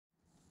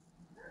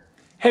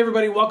Hey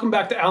everybody, welcome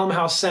back to Alum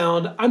House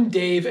Sound. I'm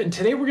Dave, and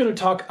today we're going to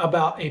talk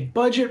about a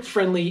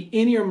budget-friendly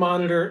in-ear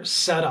monitor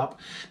setup.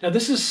 Now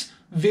this is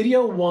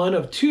video one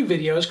of two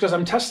videos because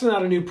I'm testing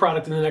out a new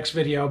product in the next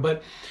video,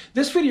 but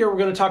this video we're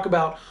going to talk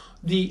about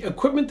the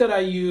equipment that I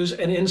use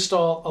and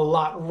install a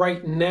lot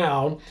right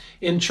now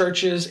in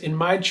churches, in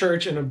my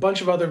church, and a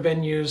bunch of other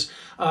venues.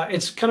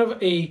 It's kind of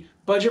a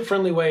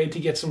budget-friendly way to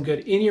get some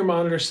good in-ear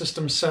monitor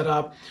systems set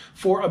up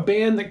for a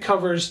band that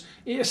covers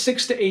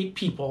 6 to 8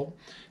 people.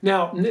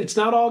 Now, it's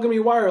not all going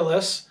to be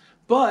wireless,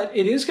 but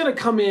it is going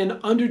to come in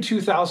under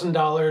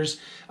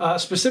 $2,000.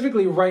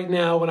 Specifically right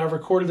now, when I've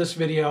recorded this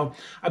video,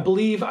 I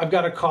believe I've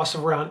got a cost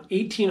of around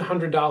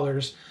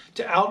 $1,800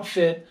 to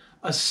outfit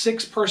a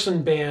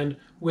 6-person band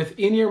with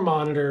in-ear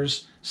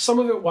monitors, some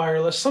of it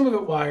wireless, some of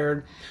it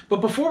wired.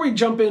 But before we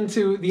jump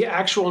into the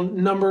actual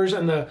numbers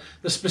and the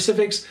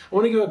specifics, I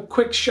want to give a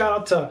quick shout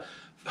out to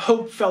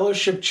Hope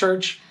Fellowship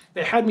Church.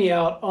 They had me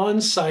out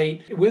on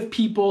site with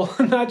people,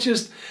 not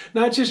just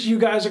you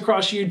guys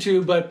across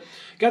YouTube, but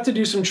got to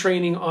do some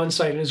training on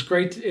site. And it's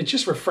great. It's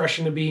just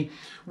refreshing to be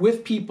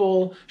with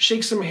people,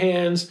 shake some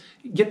hands,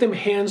 get them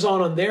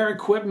hands-on on their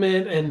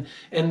equipment,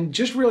 and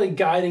just really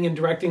guiding and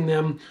directing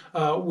them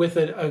with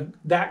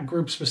that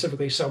group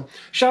specifically. So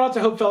shout out to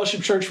Hope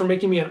Fellowship Church for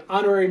making me an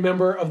honorary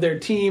member of their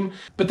team.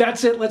 But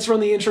that's it. Let's run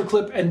the intro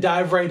clip and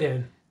dive right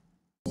in.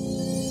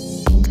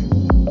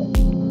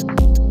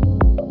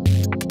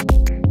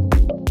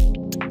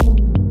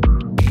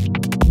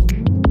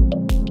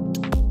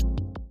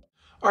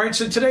 All right,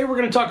 so today we're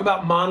going to talk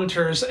about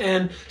monitors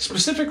and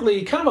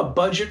specifically kind of a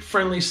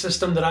budget-friendly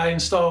system that I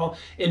install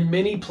in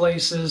many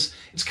places.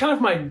 It's kind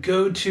of my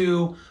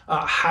go-to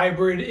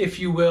hybrid, if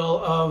you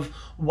will, of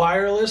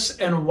wireless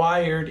and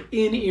wired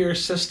in-ear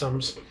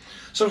systems.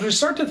 So if we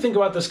start to think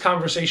about this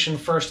conversation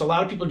first, a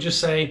lot of people just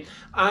say,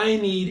 I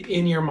need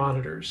in-ear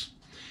monitors.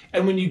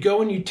 And when you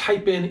go and you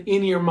type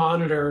in-ear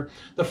monitor,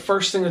 the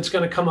first thing that's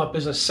going to come up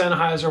is a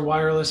Sennheiser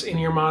wireless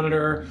in-ear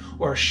monitor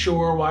or a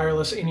Shure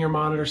wireless in-ear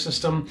monitor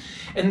system.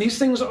 And these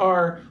things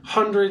are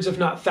hundreds, if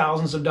not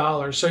thousands of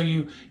dollars. So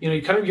you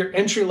kind of your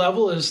entry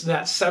level is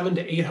that $700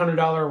 to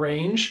 $800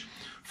 range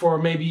for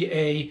maybe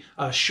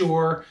a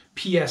Shure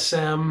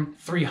PSM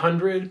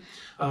 300.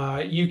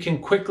 You can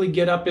quickly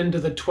get up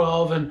into the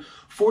 $1,200 and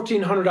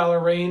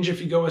 $1,400 range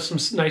if you go with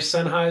some nice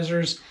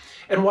Sennheisers.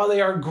 And while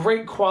they are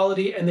great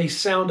quality and they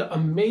sound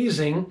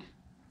amazing,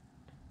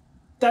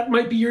 that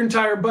might be your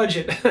entire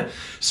budget.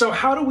 So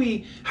how do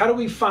we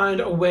find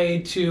a way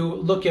to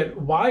look at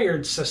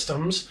wired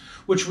systems,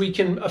 which we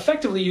can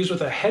effectively use with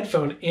a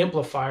headphone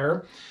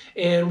amplifier?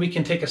 And we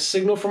can take a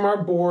signal from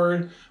our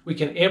board, we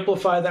can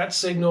amplify that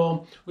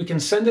signal, we can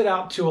send it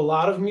out to a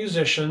lot of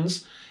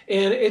musicians,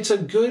 and it's a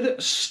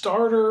good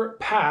starter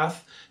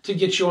path to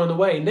get you on the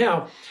way.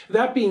 Now,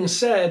 that being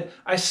said,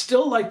 I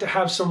still like to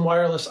have some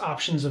wireless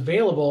options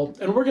available,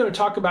 and we're going to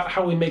talk about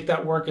how we make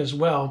that work as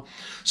well.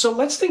 So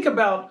let's think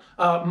about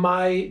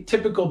my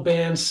typical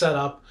band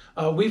setup.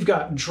 We've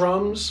got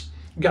drums,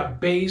 we've got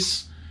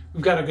bass,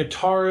 we've got a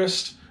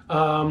guitarist.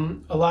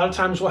 A lot of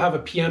times we'll have a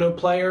piano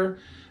player,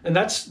 and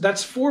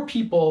that's 4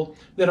 people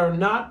that are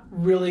not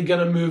really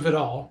going to move at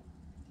all,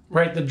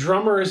 right? The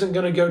drummer isn't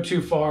going to go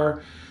too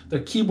far. The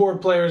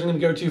keyboard player isn't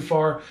going to go too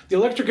far. The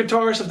electric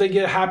guitarist, if they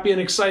get happy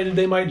and excited,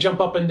 they might jump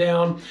up and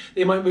down.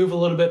 They might move a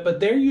little bit, but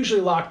they're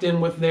usually locked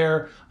in with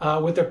their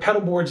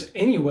pedal boards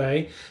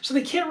anyway, so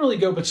they can't really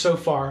go but so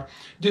far.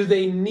 Do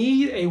they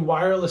need a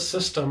wireless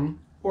system,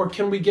 or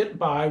can we get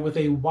by with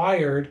a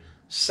wired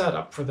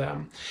setup for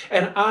them?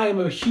 And I am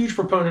a huge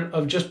proponent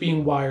of just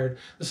being wired.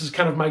 This is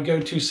kind of my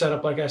go-to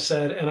setup, like I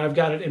said, and I've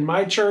got it in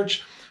my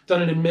church,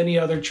 done it in many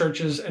other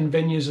churches and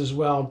venues as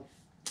well.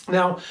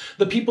 Now,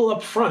 the people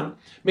up front,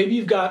 maybe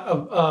you've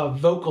got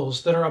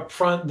vocals that are up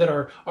front that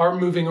are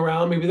moving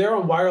around. Maybe they're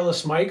on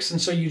wireless mics,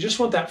 and so you just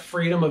want that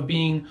freedom of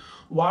being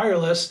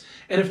wireless.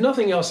 And if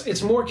nothing else,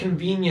 it's more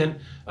convenient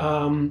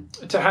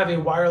to have a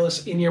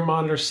wireless in-ear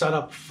monitor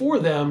setup for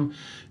them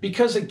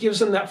because it gives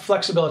them that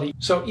flexibility.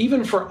 So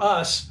even for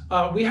us,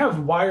 we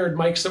have wired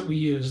mics that we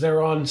use.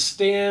 They're on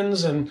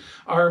stands, and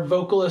our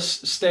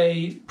vocalists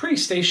stay pretty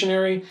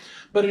stationary.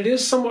 But it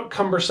is somewhat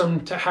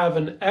cumbersome to have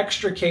an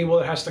extra cable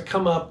that has to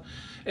come up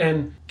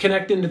and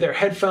connect into their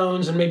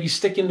headphones and maybe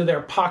stick into their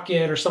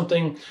pocket or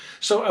something.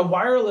 So a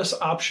wireless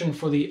option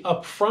for the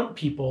upfront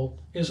people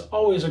is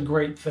always a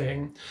great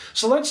thing.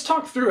 So let's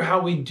talk through how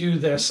we do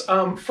this.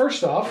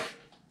 First off,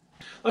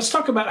 let's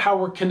talk about how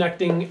we're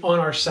connecting on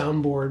our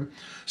soundboard.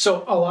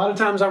 So a lot of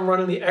times I'm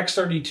running the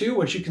X32,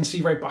 which you can see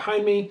right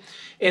behind me,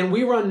 and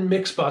we run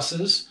mix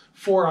buses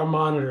for our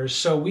monitors.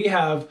 So we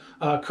have,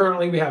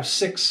 currently we have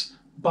 6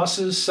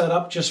 buses set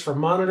up just for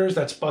monitors.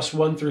 That's bus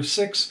 1 through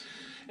 6.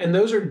 And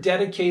those are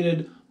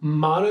dedicated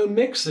mono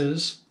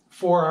mixes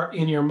for our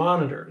in-ear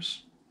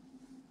monitors.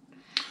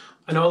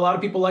 I know a lot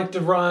of people like to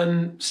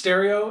run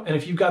stereo, and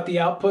if you've got the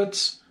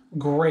outputs,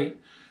 great.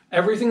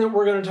 Everything that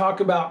we're going to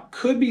talk about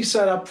could be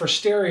set up for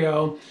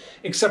stereo,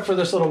 except for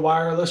this little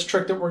wireless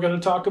trick that we're going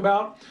to talk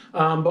about,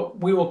 but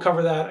we will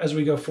cover that as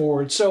we go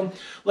forward. So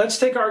let's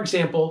take our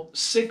example,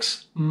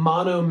 6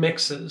 mono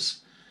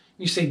mixes.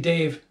 You say,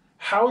 Dave,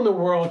 how in the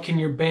world can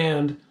your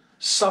band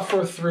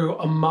suffer through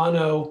a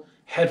mono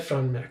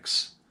headphone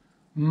mix?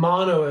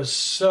 Mono is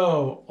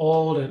so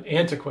old and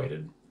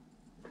antiquated.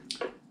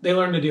 They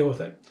learn to deal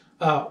with it.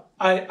 I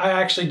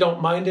actually don't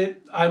mind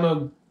it. I'm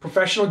a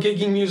professional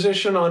gigging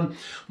musician on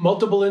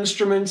multiple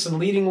instruments and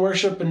leading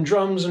worship and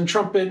drums and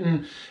trumpet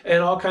and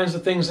all kinds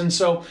of things. And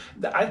so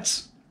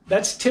that's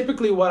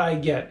typically what I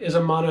get is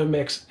a mono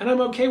mix, and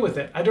I'm okay with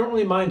it. I don't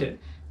really mind it.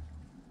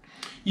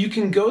 You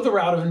can go the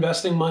route of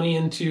investing money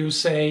into,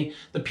 say,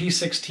 the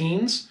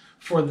P16s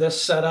for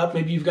this setup.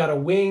 Maybe you've got a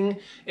wing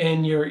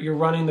and you're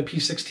running the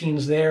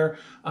P16s there,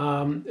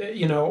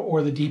 you know,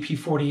 or the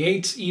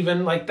DP48s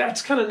even. Like,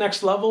 that's kind of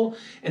next level,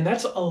 and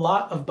that's a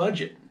lot of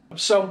budget.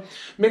 So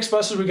mix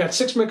buses, we've got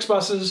 6 mix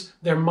buses,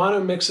 they're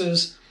mono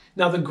mixes.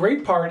 Now the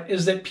great part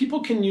is that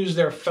people can use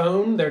their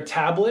phone, their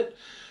tablet,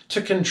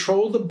 to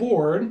control the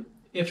board.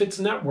 If it's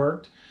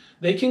networked,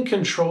 they can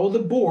control the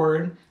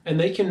board and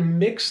they can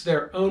mix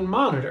their own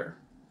monitor.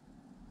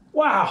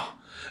 Wow,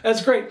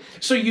 that's great.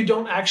 So you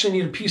don't actually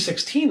need a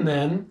P16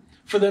 then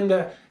for them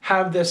to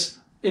have this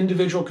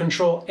individual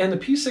control. And the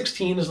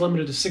P16 is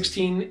limited to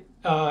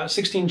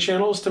 16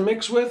 channels to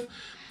mix with.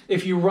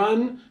 If you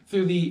run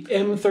through the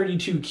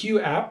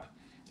M32Q app,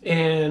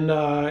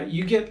 and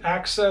you get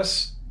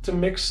access to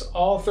mix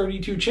all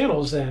 32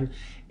 channels then,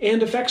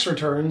 and effects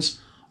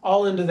returns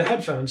all into the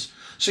headphones.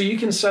 So you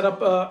can set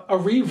up a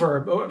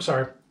reverb. Oh, I'm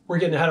sorry, we're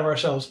getting ahead of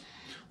ourselves.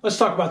 Let's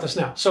talk about this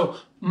now. So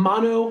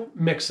mono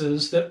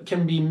mixes that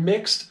can be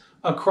mixed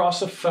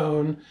across a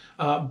phone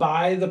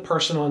by the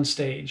person on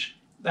stage.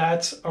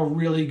 That's a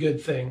really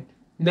good thing.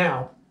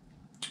 Now,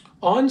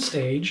 on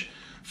stage,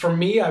 for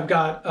me, I've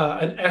got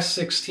an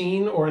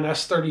S16 or an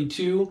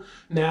S32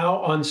 now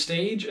on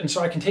stage, and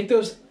so I can take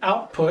those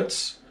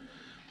outputs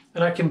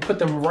and I can put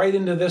them right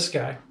into this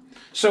guy.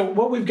 So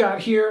what we've got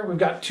here, we've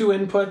got 2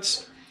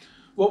 inputs.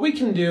 What we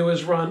can do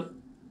is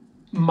run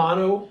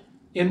mono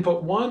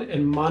input 1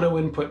 and mono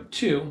input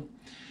 2.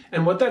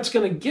 And what that's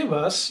going to give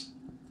us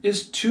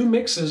is 2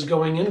 mixes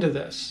going into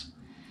this.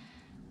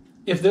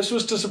 If this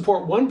was to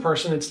support one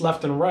person, it's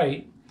left and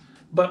right.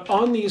 But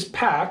on these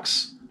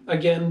packs,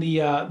 again, the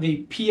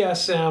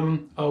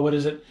PSM, what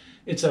is it?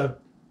 It's a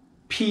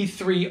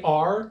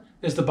P3R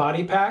is the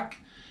body pack.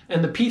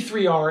 And the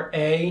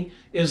P3RA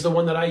is the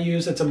one that I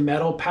use. It's a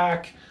metal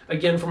pack.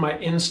 Again, for my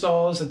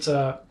installs, it's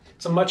a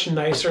much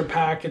nicer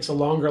pack. It's a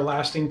longer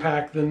lasting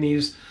pack than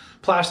these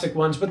plastic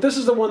ones. But this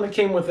is the one that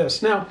came with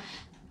this. Now,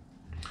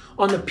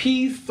 on the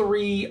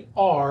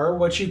P3R,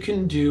 what you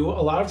can do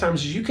a lot of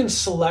times is you can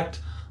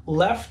select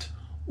left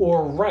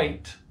or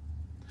right.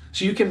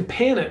 So you can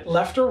pan it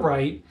left or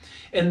right,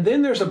 and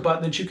then there's a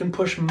button that you can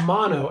push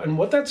mono. And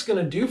what that's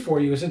going to do for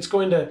you is it's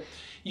going to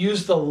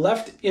use the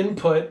left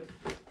input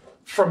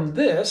from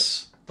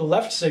this, the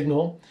left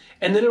signal,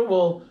 and then it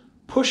will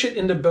push it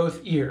into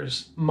both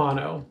ears,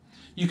 mono.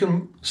 You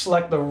can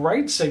select the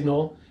right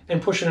signal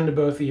and push it into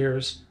both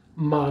ears,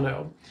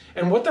 mono.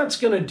 And what that's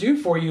going to do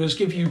for you is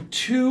give you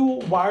 2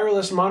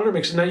 wireless monitor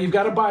mixes. Now you've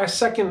got to buy a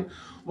second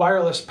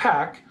wireless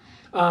pack,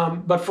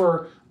 but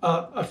for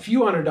a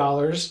few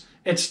 $100s,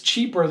 it's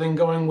cheaper than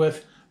going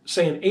with,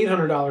 say, an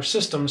 $800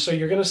 system. So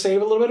you're going to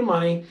save a little bit of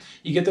money.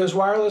 You get those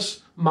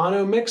wireless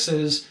mono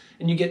mixes,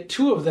 and you get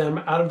 2 of them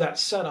out of that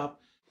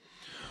setup.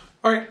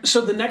 All right,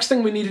 so the next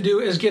thing we need to do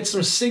is get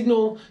some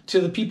signal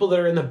to the people that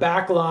are in the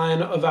back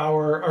line of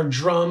our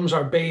drums,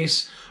 our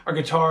bass, our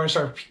guitars,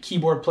 our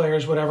keyboard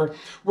players, whatever.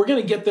 We're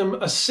going to get them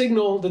a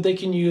signal that they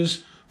can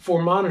use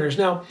for monitors.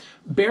 Now,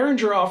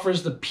 Behringer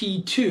offers the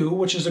P2,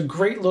 which is a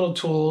great little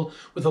tool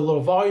with a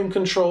little volume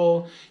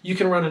control. You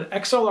can run an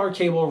XLR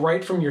cable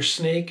right from your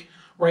Snake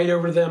right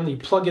over to them. You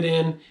plug it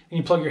in and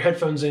you plug your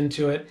headphones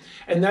into it.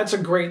 And that's a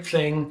great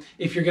thing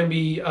if you're going to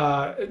be,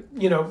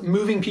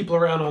 moving people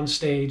around on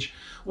stage.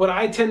 What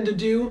I tend to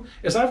do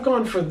is I've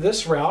gone for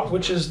this route,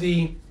 which is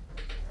the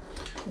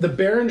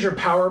Behringer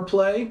Power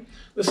Play.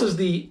 This is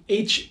the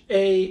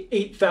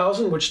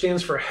HA8000, which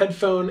stands for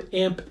Headphone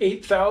Amp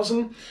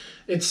 8000.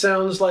 It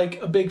sounds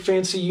like a big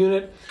fancy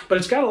unit, but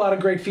it's got a lot of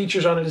great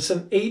features on it. It's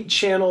an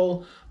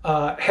 8-channel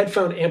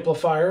headphone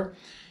amplifier.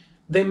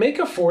 They make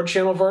a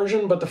 4-channel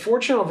version, but the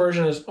 4-channel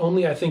version is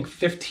only, I think,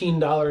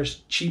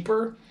 $15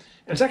 cheaper,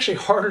 and it's actually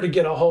harder to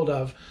get a hold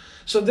of.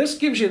 So this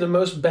gives you the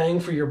most bang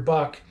for your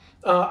buck.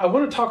 I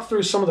want to talk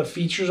through some of the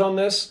features on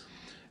this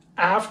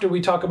after we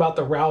talk about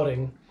the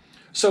routing.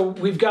 So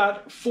we've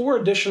got 4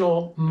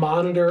 additional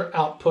monitor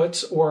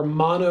outputs or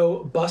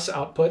mono bus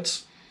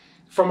outputs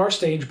from our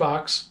stage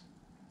box.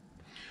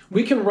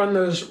 We can run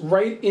those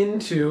right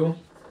into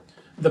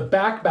the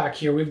back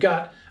here. We've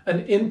got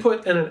an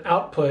input and an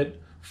output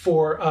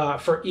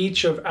for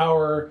each of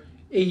our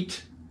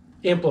 8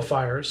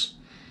 amplifiers.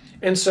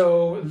 And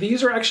so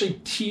these are actually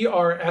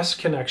TRS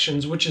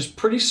connections, which is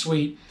pretty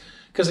sweet,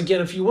 because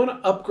again, if you want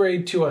to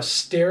upgrade to a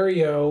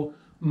stereo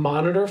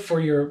monitor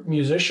for your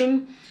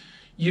musician,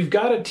 you've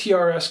got a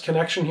TRS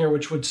connection here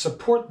which would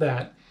support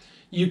that.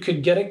 You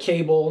could get a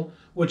cable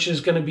which is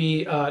going to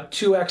be 2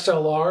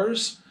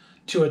 XLRs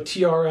to a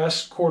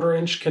TRS 1/4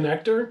 inch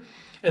connector,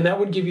 and that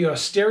would give you a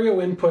stereo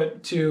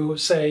input to,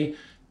 say,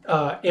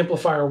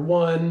 amplifier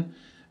 1.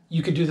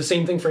 You could do the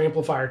same thing for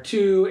amplifier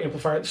 2,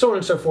 amplifier, so on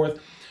and so forth,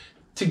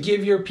 to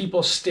give your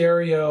people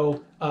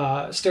stereo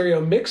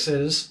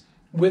mixes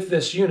with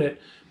this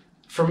unit.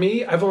 For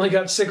me, I've only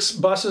got 6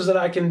 buses that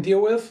I can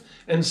deal with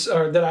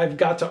or that I've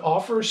got to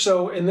offer,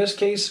 so in this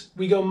case,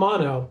 we go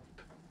mono.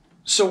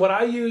 So what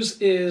I use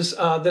is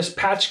this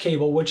patch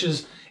cable, which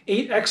is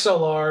 8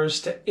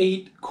 XLRs to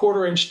 8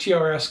 1/4 inch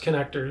TRS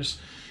connectors.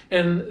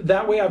 And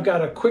that way I've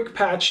got a quick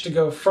patch to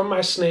go from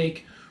my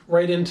snake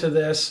right into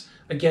this.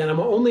 Again, I'm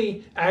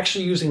only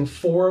actually using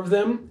 4 of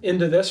them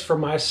into this for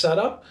my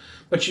setup,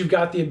 but you've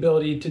got the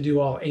ability to do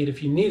all 8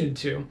 if you needed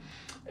to.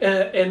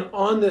 And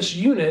on this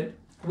unit,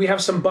 we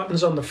have some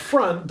buttons on the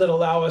front that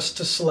allow us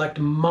to select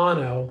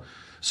mono.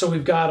 So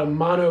we've got a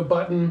mono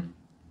button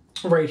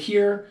right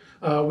here.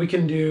 We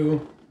can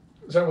do,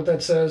 is that what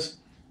that says?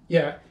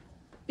 Yeah,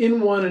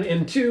 in 1 and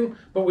in 2,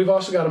 but we've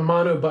also got a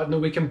mono button that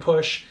we can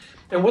push.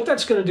 And what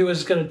that's going to do is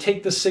it's going to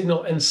take the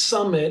signal and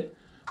sum it,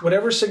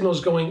 whatever signal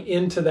is going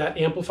into that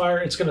amplifier,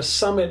 it's going to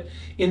sum it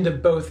into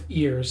both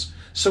ears.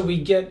 So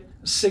we get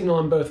signal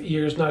in both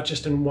ears, not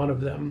just in one of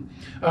them.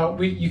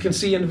 You can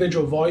see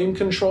individual volume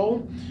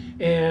control,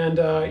 and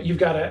you've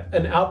got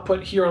an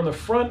output here on the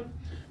front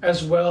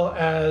as well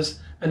as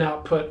an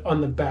output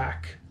on the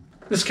back.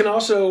 This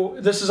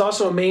is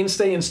also a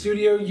mainstay in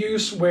studio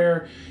use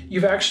where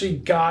you've actually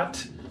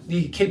got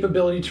the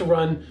capability to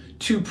run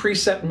 2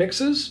 preset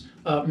mixes,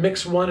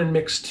 mix 1 and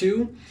mix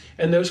 2,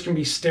 and those can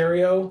be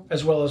stereo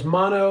as well as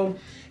mono.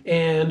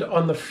 And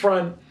on the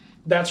front,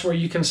 that's where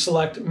you can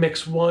select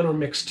mix 1 or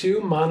mix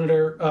 2,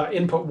 monitor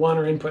input 1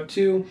 or input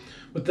 2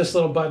 with this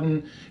little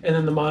button, and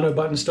then the mono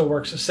button still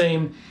works the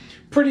same.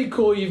 Pretty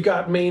cool. You've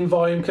got main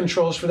volume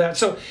controls for that.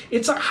 So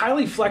it's a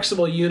highly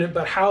flexible unit,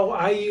 but how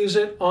I use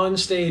it on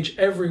stage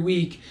every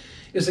week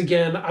is,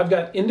 again, I've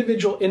got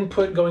individual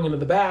input going into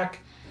the back,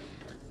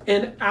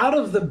 and out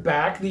of the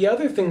back, the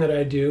other thing that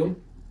I do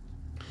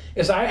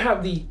is I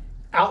have the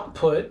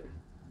output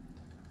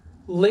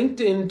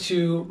linked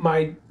into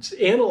my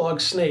analog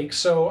snake.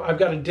 So I've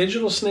got a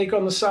digital snake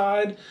on the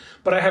side,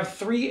 but I have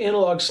 3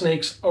 analog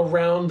snakes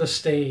around the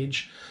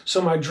stage. So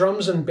my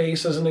drums and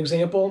bass, as an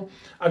example,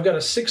 I've got a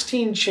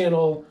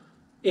 16-channel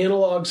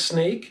analog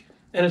snake,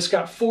 and it's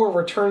got 4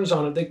 returns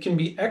on it that can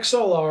be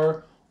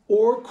XLR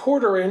or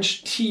 1/4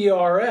 inch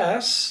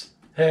TRS.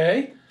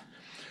 Hey?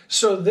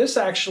 So this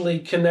actually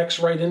connects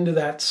right into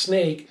that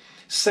snake,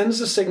 sends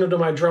the signal to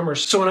my drummer.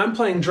 So when I'm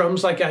playing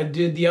drums like I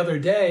did the other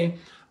day,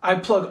 I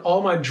plug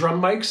all my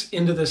drum mics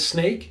into this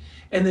snake,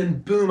 and then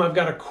boom, I've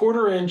got a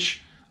 1/4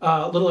 inch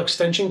little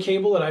extension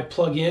cable that I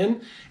plug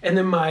in, and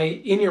then my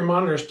in-ear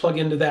monitors plug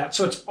into that.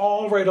 So it's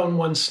all right on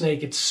one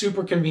snake. It's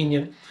super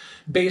convenient.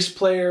 Bass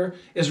player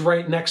is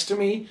right next to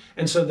me,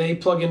 and so they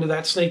plug into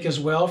that snake as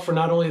well for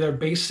not only their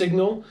bass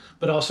signal,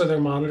 but also their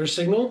monitor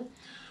signal.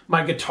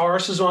 My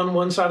guitarist is on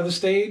one side of the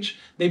stage.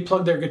 They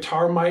plug their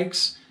guitar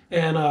mics,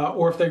 and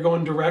or if they're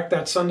going direct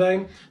that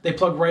Sunday, they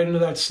plug right into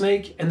that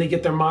snake, and they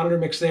get their monitor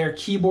mix there.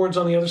 Keyboards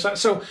on the other side.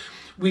 So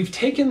we've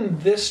taken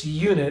this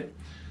unit,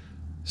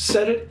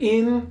 set it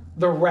in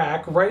the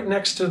rack right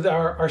next to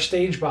our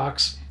stage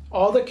box.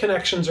 All the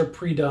connections are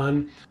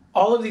pre-done.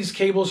 All of these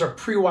cables are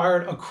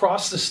pre-wired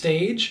across the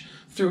stage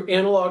through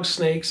analog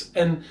snakes,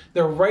 and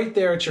they're right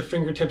there at your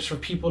fingertips for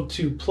people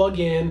to plug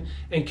in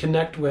and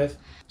connect with.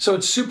 So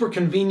it's super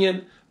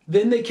convenient.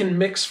 Then they can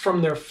mix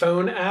from their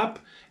phone app,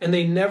 and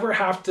they never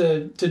have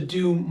to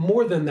do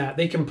more than that.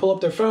 They can pull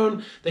up their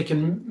phone, they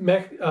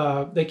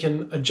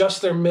can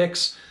adjust their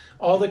mix.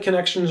 All the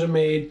connections are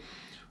made.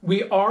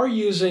 We are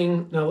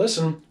using, now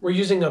listen, we're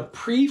using a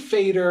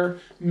pre-fader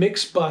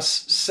mix bus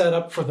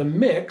setup for the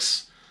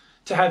mix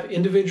to have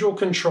individual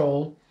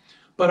control,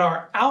 but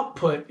our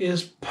output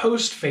is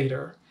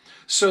post-fader,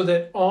 so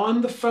that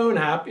on the phone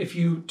app, if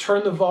you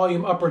turn the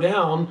volume up or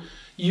down,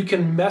 you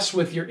can mess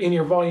with your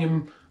in-ear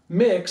volume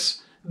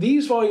mix.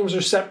 These volumes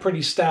are set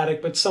pretty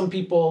static, but some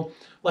people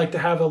like to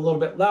have a little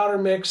bit louder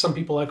mix, some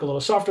people like a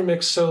little softer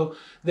mix, so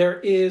there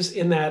is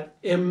in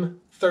that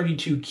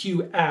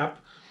M32Q app,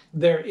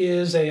 there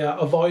is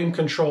a volume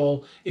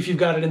control if you've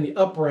got it in the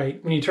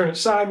upright. When you turn it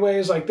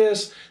sideways like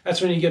this,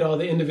 that's when you get all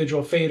the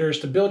individual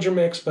faders to build your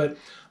mix, but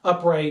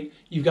upright,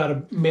 you've got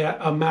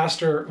a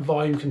master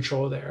volume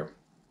control there.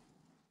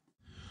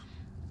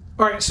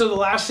 All right, so the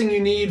last thing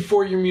you need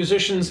for your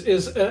musicians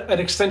is an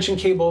extension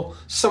cable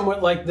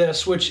somewhat like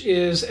this, which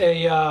is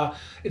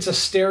it's a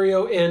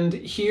stereo end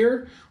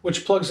here,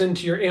 which plugs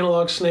into your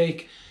analog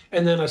snake,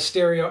 and then a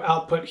stereo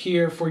output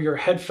here for your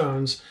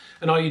headphones.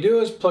 And all you do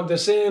is plug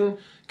this in,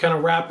 kind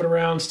of wrap it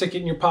around, stick it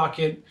in your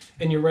pocket,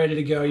 and you're ready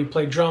to go. You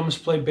play drums,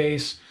 play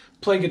bass,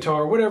 play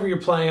guitar, whatever you're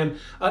playing.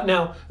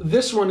 Now,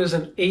 this one is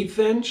an 1/8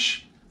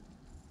 inch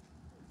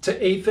to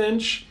 1/8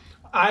 inch.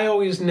 I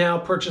always now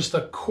purchase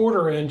the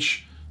 1/4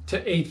 inch to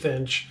 1/8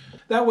 inch.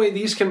 That way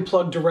these can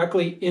plug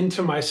directly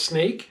into my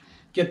snake,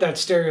 get that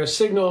stereo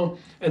signal,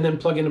 and then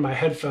plug into my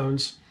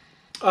headphones.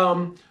 I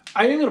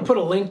am going to put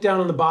a link down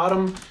on the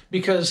bottom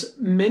because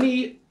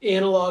many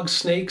analog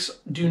snakes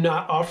do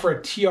not offer a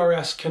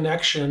TRS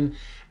connection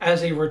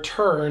as a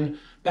return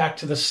back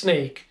to the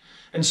snake.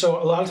 And so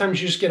a lot of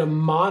times you just get a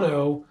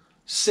mono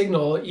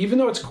signal, even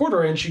though it's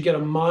 1/4 inch, you get a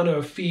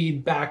mono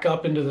feed back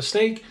up into the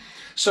snake.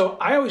 So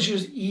I always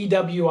use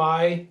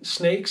EWI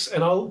snakes,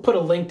 and I'll put a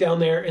link down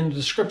there in the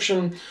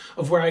description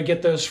of where I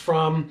get those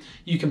from.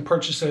 You can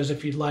purchase those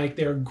if you'd like.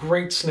 They're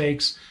great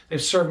snakes.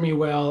 They've served me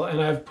well,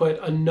 and I've put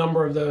a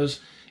number of those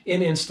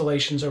in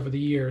installations over the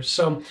years.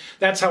 So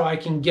that's how I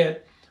can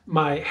get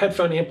my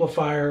headphone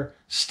amplifier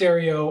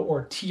stereo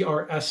or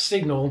TRS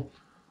signal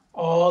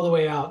all the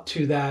way out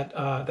to that,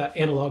 that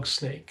analog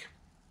snake.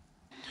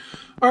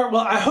 All right,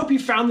 well, I hope you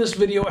found this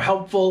video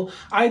helpful.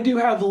 I do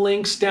have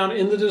links down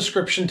in the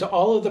description to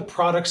all of the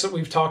products that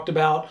we've talked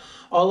about,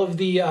 all of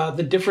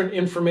the different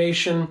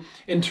information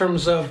in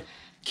terms of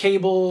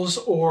cables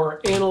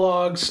or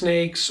analog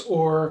snakes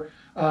or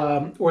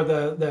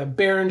the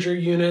Behringer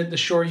unit, the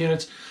Shure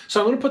units. So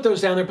I'm going to put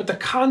those down there, but the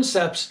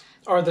concepts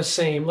are the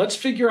same. Let's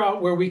figure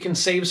out where we can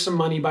save some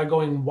money by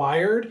going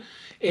wired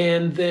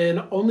and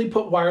then only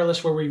put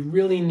wireless where we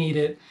really need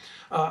it.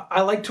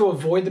 I like to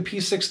avoid the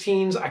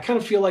P16s. I kind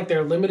of feel like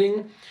they're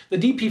limiting. The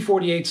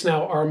DP48s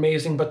now are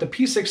amazing, but the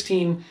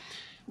P16,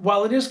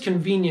 while it is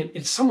convenient,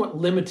 it's somewhat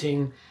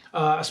limiting,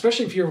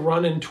 especially if you're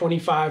running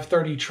 25,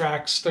 30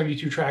 tracks,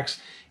 32 tracks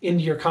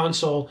into your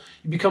console.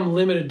 You become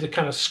limited to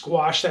kind of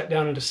squash that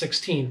down into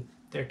 16.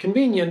 They're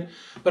convenient,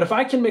 but if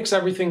I can mix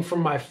everything from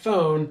my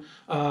phone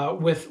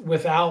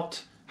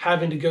without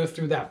having to go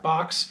through that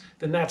box,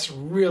 then that's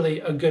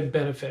really a good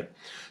benefit.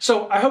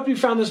 So I hope you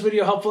found this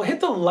video helpful. Hit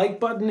the like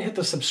button, hit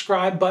the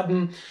subscribe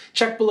button.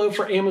 Check below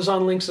for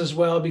Amazon links as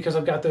well because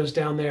I've got those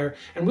down there.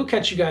 And we'll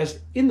catch you guys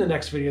in the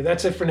next video.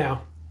 That's it for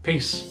now.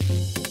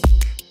 Peace.